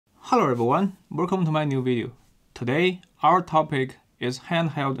Hello everyone, welcome to my new video. Today, our topic is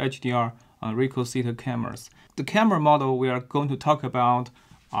handheld HDR on Ricoh THETA cameras. The camera model we are going to talk about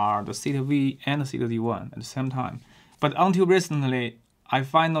are the THETA V and the THETA Z1 at the same time. But until recently, I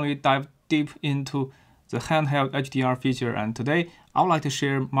finally dived deep into the handheld HDR feature, and today I would like to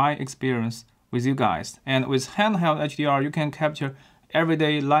share my experience with you guys. And with handheld HDR, you can capture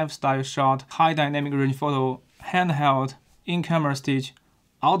everyday lifestyle shot, high dynamic range photo, handheld, in-camera stitch,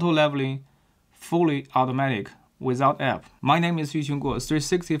 auto leveling, fully automatic, without app. My name is Yuqing,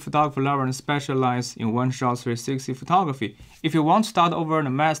 360 photography lover and specialize in one-shot 360 photography. If you want to start over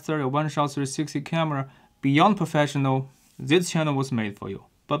and master a one-shot 360 camera beyond professional, this channel was made for you.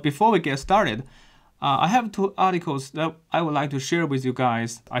 But before we get started, I have two articles that I would like to share with you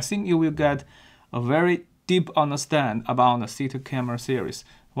guys. I think you will get a very deep understand about the THETA camera series.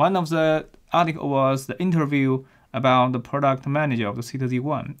 One of the article was the interview about the product manager of the THETA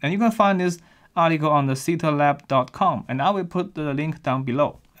Z1. And you can find this article on the TheTaLab.com, and I will put the link down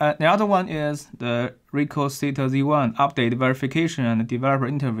below. The other one is the Ricoh THETA Z1 update verification and developer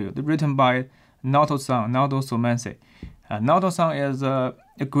interview, written by Naoto Somese. Naoto is a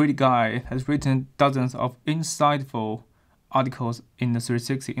great guy, has written dozens of insightful articles in the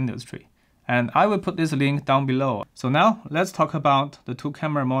 360 industry. And I will put this link down below. So now let's talk about the two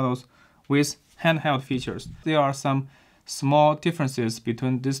camera models with handheld features. There are some small differences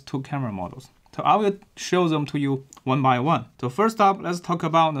between these two camera models. So I will show them to you one by one. So first up, let's talk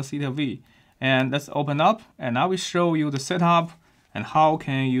about the THETA V. And let's open up and I will show you the setup and how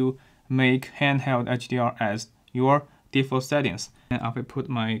can you make handheld HDR as your default settings. And I will put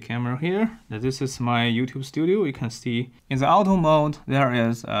my camera here. This is my YouTube studio. You can see in the auto mode, there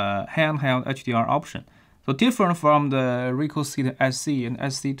is a handheld HDR option. So different from the Ricoh THETA SC and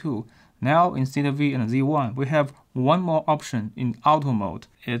SC2, now in THETA V and Z1, we have one more option in auto mode.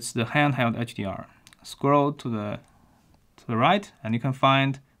 It's the handheld HDR. Scroll to the right and you can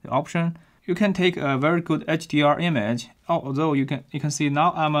find the option. You can take a very good HDR image. Although you can see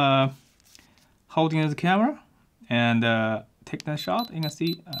now I'm holding the camera and take that shot. You can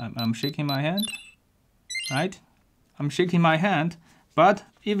see I'm shaking my hand, right? I'm shaking my hand, but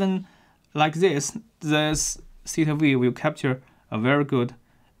even like this THETA V will capture a very good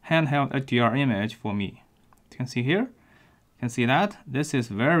handheld HDR image for me. You can see here, you can see that this is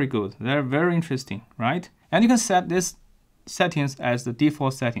very good. They're very interesting, right? And you can set these settings as the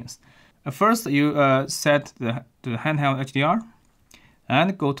default settings. First, you set the handheld HDR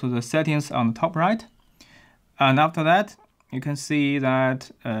and go to the settings on the top right. And after that, you can see that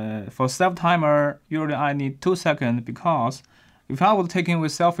for self timer, usually I need 2 seconds, because if I was taking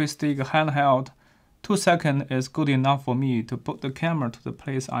with selfie stick handheld, 2 seconds is good enough for me to put the camera to the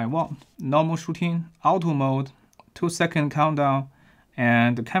place I want. Normal shooting, auto mode, 2 second countdown,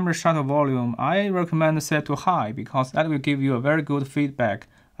 and the camera shutter volume, I recommend set to high because that will give you a very good feedback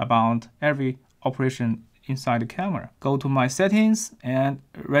about every operation inside the camera. Go to my settings and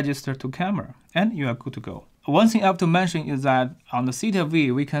register to camera, and you are good to go. One thing I have to mention is that on the THETA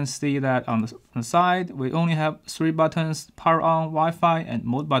V, we can see that on the side, we only have 3 buttons: power on, Wi-Fi, and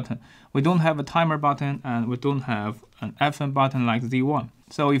mode button. We don't have a timer button, and we don't have an FM button like Z1.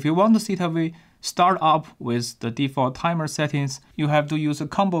 So if you want the THETA V start up with the default timer settings, you have to use a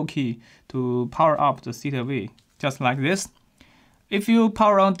combo key to power up the THETA V, just like this. If you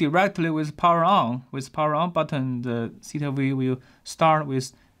power on directly with power on button, the THETA V will start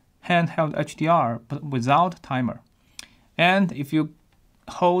with handheld HDR, but without timer. And if you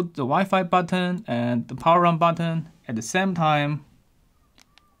hold the Wi-Fi button and the power on button at the same time,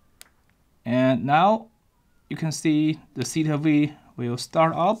 and now you can see the THETA V will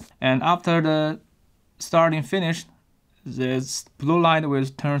start up, and after the starting finished, this blue light will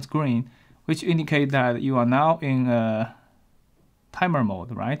turn green, which indicates that you are now in timer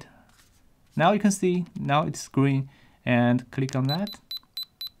mode, right? Now you can see, now it's green, and click on that.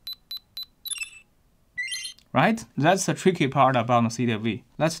 Right? That's the tricky part about the THETA V.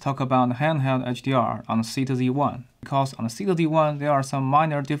 Let's talk about the handheld HDR on the THETA Z1. Because on the THETA Z1, there are some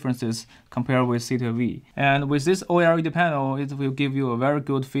minor differences compared with THETA V. And with this OLED panel, it will give you a very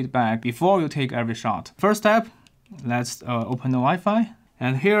good feedback before you take every shot. First step, let's open the Wi-Fi.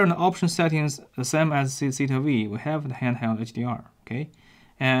 And here in the option settings, the same as THETA V, we have the handheld HDR. Okay,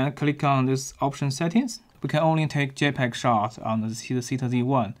 and click on this option settings. We can only take JPEG shots on the THETA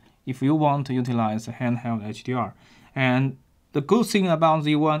Z1 if you want to utilize the handheld HDR. And the good thing about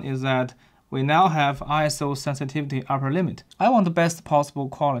Z1 is that we now have ISO sensitivity upper limit. I want the best possible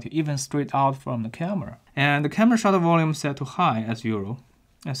quality, even straight out from the camera. And the camera shutter volume set to high as usual.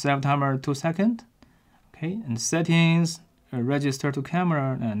 And self timer 2 seconds. Okay, and settings, register to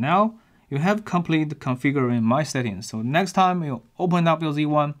camera, and now you have complete configuring my settings. So next time you open up your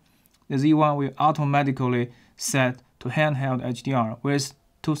Z1, the Z1 will automatically set to handheld HDR with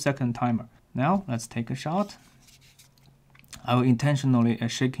 2-second timer. Now let's take a shot. I will intentionally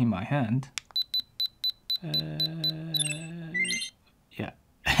shaking my hand.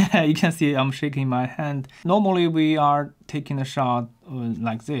 Yeah, you can see I'm shaking my hand. Normally we are taking a shot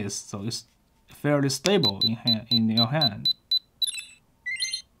like this, so it's fairly stable in your hand.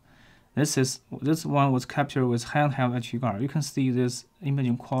 This one was captured with handheld HDR. You can see this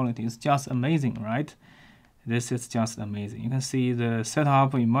imaging quality is just amazing, right? This is just amazing. You can see the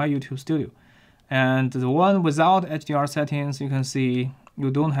setup in my YouTube studio. And the one without HDR settings, you can see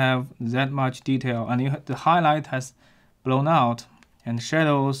you don't have that much detail, and the highlight has blown out and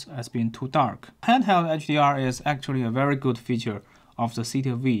shadows has been too dark. Handheld HDR is actually a very good feature of the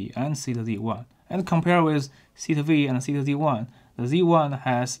THETA V and THETA Z1. And compared with THETA V and THETA Z1, the Z1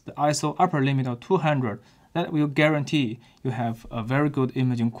 has the ISO upper limit of 200. That will guarantee you have a very good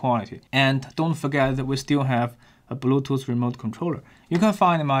imaging quality. And don't forget that we still have a Bluetooth remote controller. You can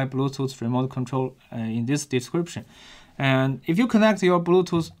find my Bluetooth remote control in this description. And if you connect your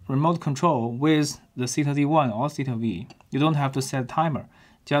Bluetooth remote control with the THETA Z1 or THETA V, you don't have to set a timer.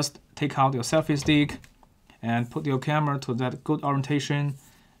 Just take out your selfie stick and put your camera to that good orientation,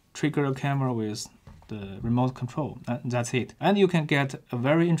 trigger your camera with the remote control. That's it. And you can get a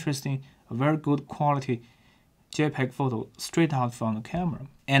very interesting, a very good quality JPEG photo straight out from the camera.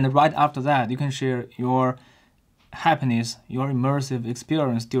 And right after that, you can share your happiness, your immersive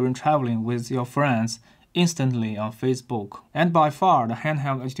experience during traveling with your friends instantly on Facebook. And by far, the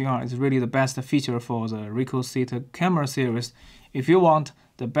handheld HDR is really the best feature for the Ricoh THETA camera series if you want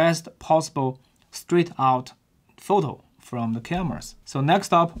the best possible straight out photo from the cameras. So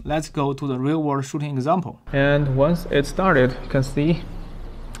next up, let's go to the real world shooting example. And once it started, you can see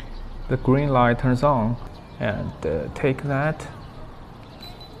the green light turns on. And take that.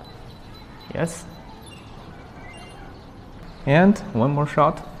 Yes. And one more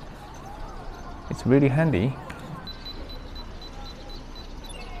shot. It's really handy.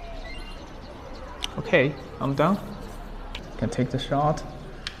 Okay, I'm done. You can take the shot.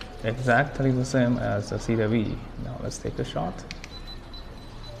 Exactly the same as the THETA V. Now let's take a shot.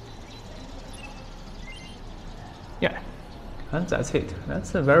 Yeah, and that's it.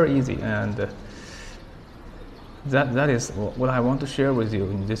 That's very easy, and that is what I want to share with you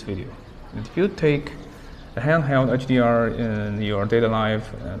in this video. If you take a handheld HDR in your daily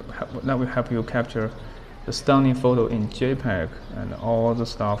life, that will help you capture the stunning photo in JPEG and all the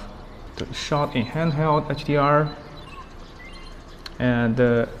stuff shot in handheld HDR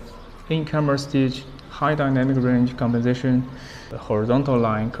and in-camera stitch, high dynamic range composition, the horizontal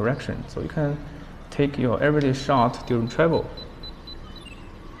line correction. So you can take your everyday shot during travel.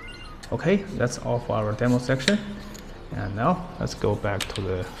 Okay, that's all for our demo section. And now let's go back to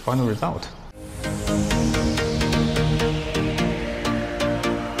the final result.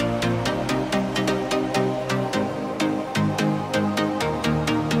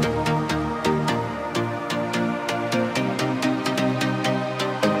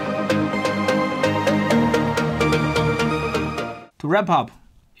 To wrap up,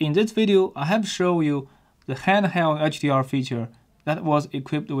 in this video I have shown you the handheld HDR feature that was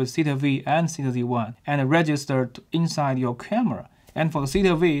equipped with THETA V and THETA Z1 and registered inside your camera. And for the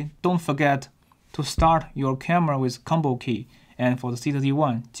THETA V, don't forget to start your camera with combo key. And for the THETA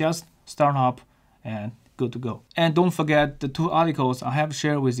Z1, just start up and good to go. And don't forget the 2 articles I have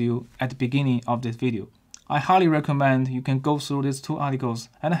shared with you at the beginning of this video. I highly recommend you can go through these 2 articles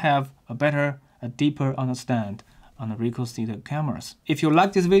and have a deeper understanding on the Ricoh THETA cameras. If you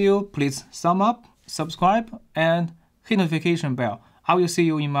like this video, please thumb up, subscribe, and hit notification bell. I will see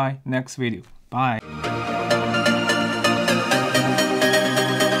you in my next video. Bye.